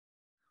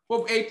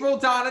Well, April,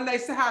 Donna,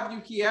 nice to have you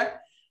here.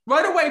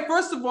 Right away,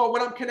 first of all,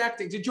 when I'm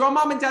connecting, did your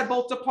mom and dad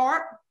both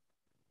depart?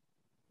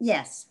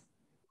 Yes.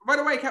 Right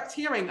away, I kept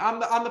hearing,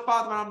 I'm the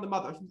father and I'm the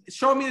mother,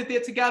 showing me that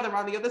they're together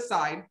on the other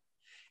side.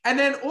 And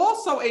then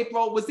also,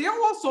 April, was there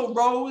also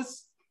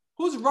Rose?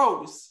 Who's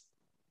Rose?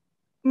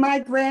 My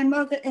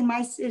grandmother and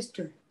my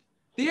sister.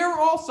 They're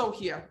also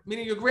here,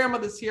 meaning your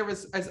grandmother's here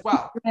as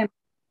well.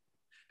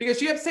 Because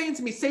she kept saying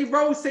to me, say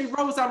Rose,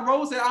 I'm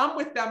Rose, and I'm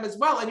with them as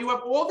well. And you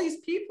have all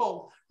these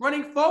people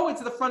running forward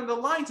to the front of the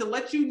line to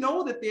let you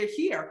know that they're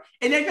here.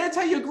 And I'm going to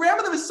tell you, your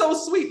grandmother is so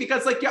sweet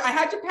because like I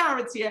had your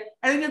parents here,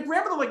 and then your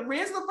grandmother like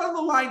ran to the front of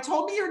the line,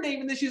 told me your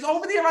name, and then she's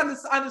over there on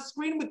the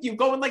screen with you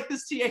going like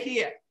this to your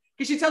hair.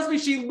 Because she tells me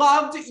she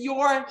loved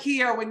your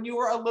hair when you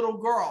were a little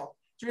girl.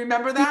 Do you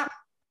remember that?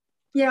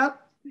 Yep.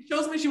 She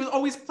shows me she was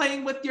always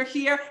playing with your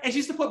hair, and she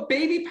used to put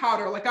baby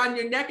powder like on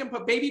your neck and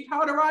put baby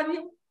powder on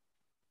you.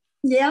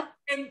 Yeah.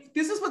 And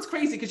this is what's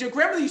crazy because your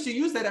grandmother used to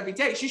use that every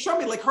day. She showed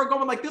me like her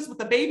going like this with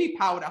the baby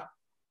powder.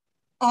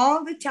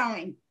 All the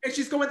time. And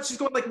she's going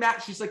like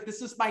Matt. She's like,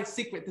 this is my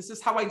secret. This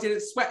is how I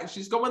didn't sweat. And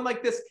she's going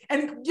like this.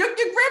 And your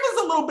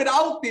grandma's a little bit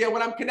out there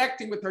when I'm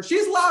connecting with her.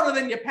 She's louder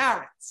than your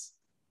parents.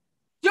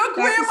 Your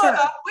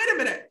grandmother, wait a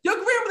minute. Your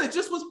grandmother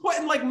just was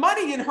putting like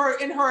money in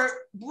her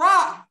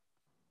bra.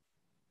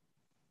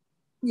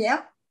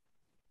 Yep.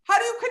 How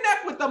do you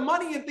connect with the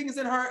money and things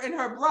in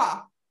her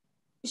bra?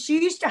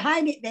 She used to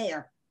hide it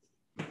there.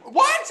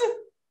 What?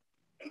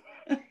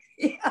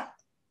 Yeah.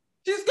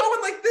 She's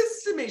going like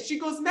this to me. She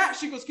goes, Matt,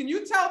 she goes, can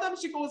you tell them?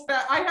 She goes,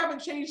 that I haven't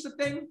changed a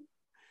thing.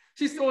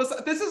 She goes,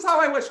 this is how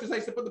I wish, because I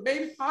used to put the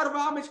baby powder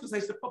on me. She goes, I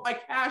used to put my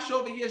cash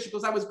over here. She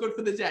goes, I was good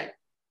for the day.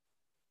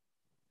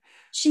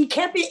 She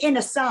kept it in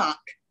a sock.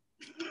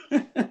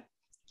 And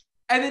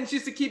then she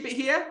used to keep it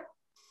here?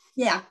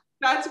 Yeah.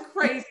 That's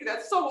crazy.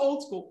 That's so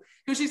old school.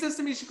 Because she says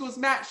to me, she goes,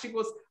 Matt, she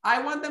goes,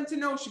 I want them to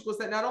know, she goes,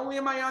 that not only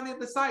am I on the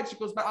other side, she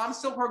goes, but I'm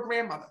still her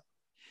grandmother.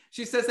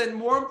 She says, and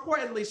more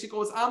importantly, she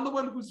goes, I'm the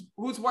one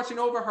who's watching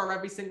over her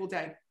every single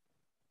day.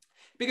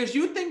 Because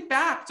you think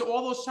back to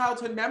all those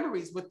childhood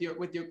memories with your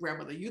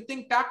grandmother. You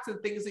think back to the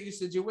things that you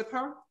used to do with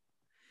her.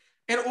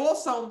 And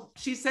also,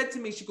 she said to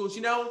me, she goes,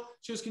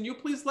 can you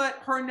please let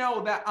her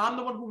know that I'm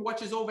the one who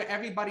watches over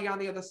everybody on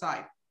the other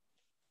side.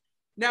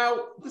 Now,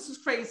 this is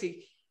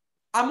crazy.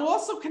 I'm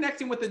also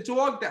connecting with a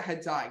dog that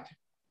had died.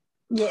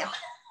 Yeah.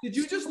 Did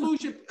you just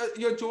lose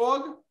your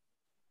dog?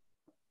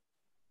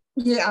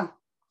 Yeah.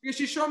 Because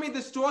she showed me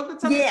this dog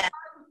that's with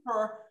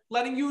her,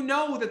 letting you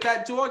know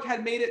that dog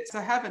had made it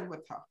to heaven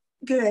with her.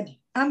 Good.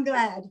 I'm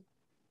glad.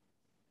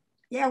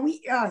 Yeah,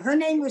 her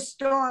name was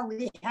Star.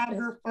 We had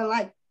her for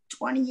like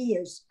 20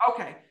 years.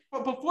 Okay.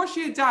 But before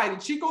she had died,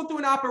 did she go through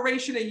an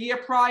operation a year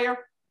prior?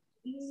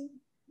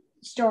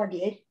 Star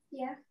did.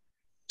 Yeah.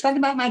 Talking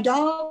about my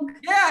dog?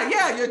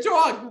 Yeah, your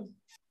dog.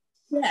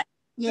 Yeah.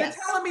 Yes.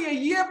 You're telling me a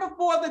year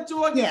before the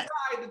dog died,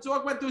 the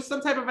dog went through some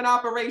type of an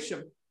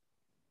operation.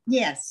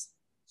 Yes.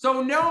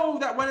 So know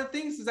that one of the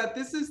things is that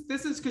this is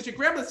because your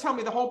grandmother's telling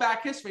me the whole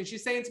back history.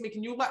 She's saying to me,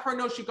 can you let her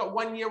know she got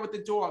 1 year with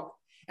the dog?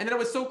 And then it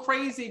was so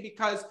crazy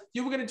because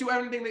you were going to do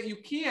everything that you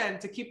can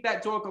to keep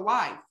that dog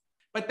alive.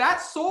 But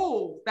that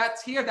soul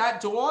that's here,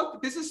 that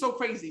dog, this is so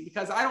crazy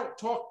because I don't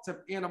talk to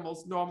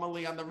animals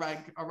normally on the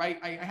reg, all right?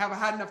 I haven't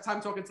had enough time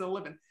talking to the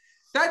living.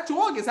 That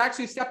dog is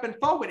actually stepping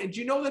forward. And do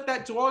you know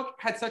that dog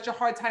had such a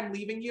hard time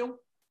leaving you?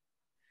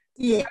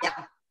 Yeah.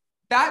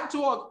 That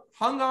dog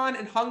hung on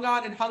and hung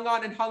on and hung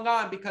on and hung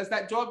on because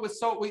that dog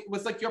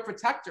was like your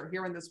protector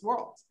here in this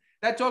world.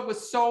 That dog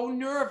was so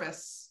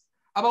nervous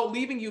about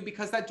leaving you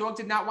because that dog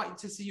did not want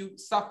to see you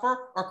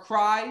suffer or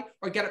cry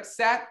or get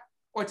upset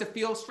or to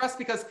feel stressed,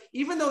 because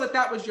even though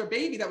that was your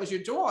baby, that was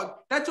your dog,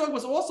 that dog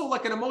was also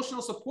like an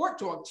emotional support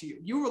dog to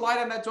you. You relied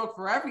on that dog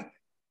for everything.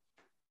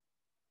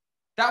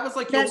 That was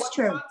like your one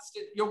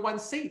constant, your one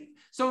safe.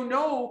 So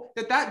know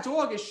that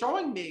dog is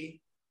showing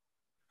me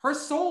her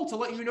soul to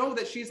let you know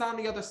that she's on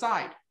the other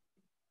side.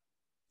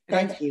 And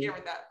Thank I keep you.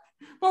 hearing that.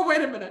 But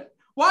wait a minute.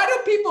 Why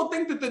do people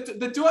think that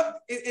the dog,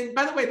 and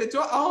by the way, the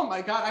dog, oh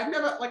my God, I've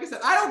never, like I said,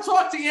 I don't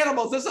talk to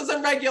animals. This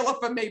isn't regular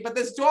for me, but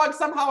this dog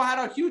somehow had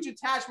a huge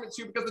attachment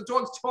to you because the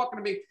dog's talking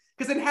to me,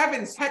 because in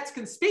heaven, pets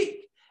can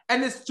speak.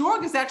 And this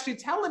dog is actually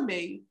telling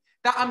me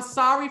that I'm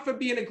sorry for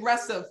being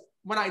aggressive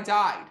when I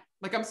died.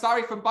 Like I'm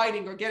sorry for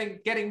biting or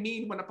getting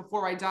mean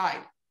before I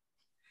died.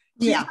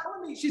 She's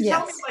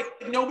telling me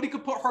like nobody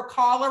could put her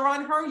collar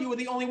on her. You were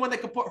the only one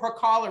that could put her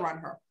collar on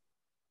her.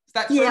 Is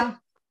that true? Yeah.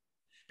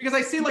 Because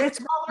I see like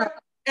collar,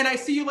 and I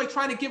see you like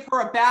trying to give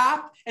her a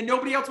bath and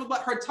nobody else would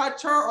let her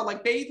touch her or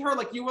like bathe her.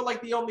 Like you were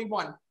like the only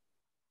one.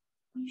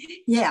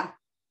 Yeah.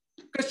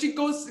 Because she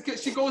goes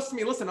to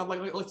me, listen, I'm like,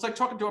 it's like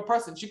talking to a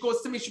person. She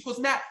goes to me, she goes,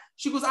 Matt,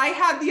 she goes, I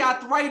had the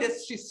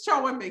arthritis. She's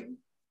showing me.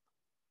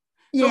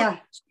 Yeah.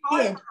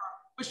 So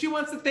but she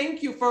wants to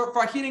thank you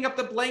for heating up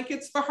the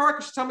blankets for her,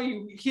 because she told me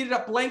you heated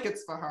up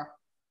blankets for her.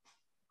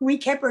 We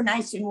kept her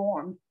nice and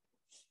warm.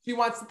 She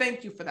wants to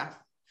thank you for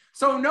that.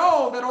 So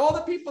know that all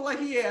the people are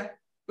here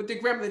with your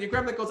grandmother. Your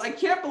grandmother goes, I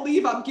can't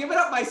believe I'm giving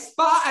up my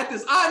spot at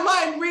this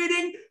online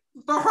reading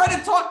for her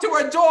to talk to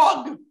her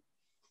dog.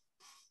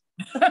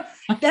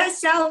 That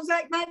sounds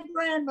like my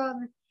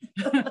grandmother.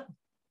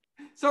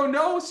 So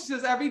no, she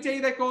says every day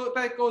that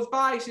goes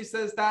by, she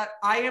says that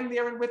I am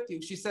there and with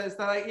you. She says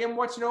that I am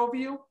watching over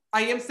you.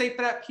 I am safe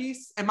and at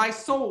peace, and my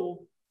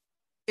soul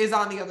is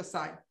on the other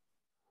side.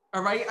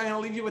 All right, I'm gonna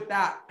leave you with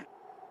that.